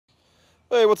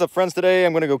Hey, what's up, friends? Today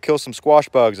I'm gonna go kill some squash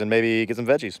bugs and maybe get some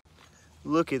veggies.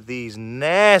 Look at these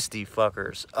nasty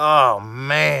fuckers. Oh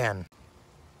man.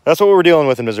 That's what we're dealing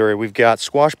with in Missouri. We've got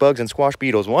squash bugs and squash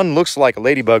beetles. One looks like a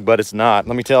ladybug, but it's not.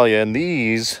 Let me tell you, and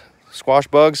these squash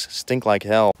bugs stink like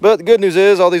hell. But the good news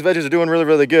is all these veggies are doing really,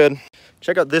 really good.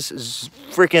 Check out this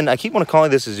freaking, I keep wanting to call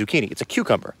this a zucchini. It's a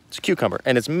cucumber. It's a cucumber,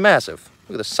 and it's massive.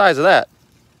 Look at the size of that.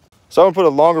 So I'm gonna put a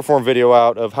longer form video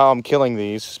out of how I'm killing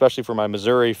these, especially for my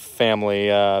Missouri family.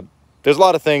 There's a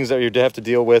lot of things that you have to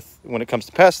deal with when it comes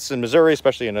to pests in Missouri,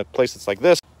 especially in a place that's like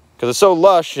this, because it's so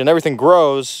lush and everything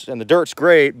grows and the dirt's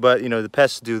great, but you know, the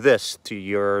pests do this to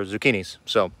your zucchinis.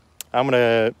 So I'm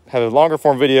gonna have a longer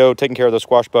form video taking care of those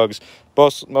squash bugs,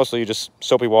 mostly just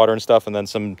soapy water and stuff, and then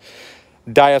some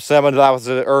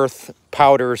diatomaceous earth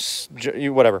powders,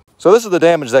 whatever. So this is the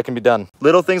damage that can be done.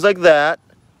 Little things like that,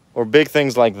 or big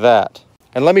things like that.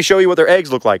 And let me show you what their eggs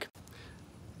look like.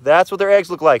 That's what their eggs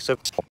look like. So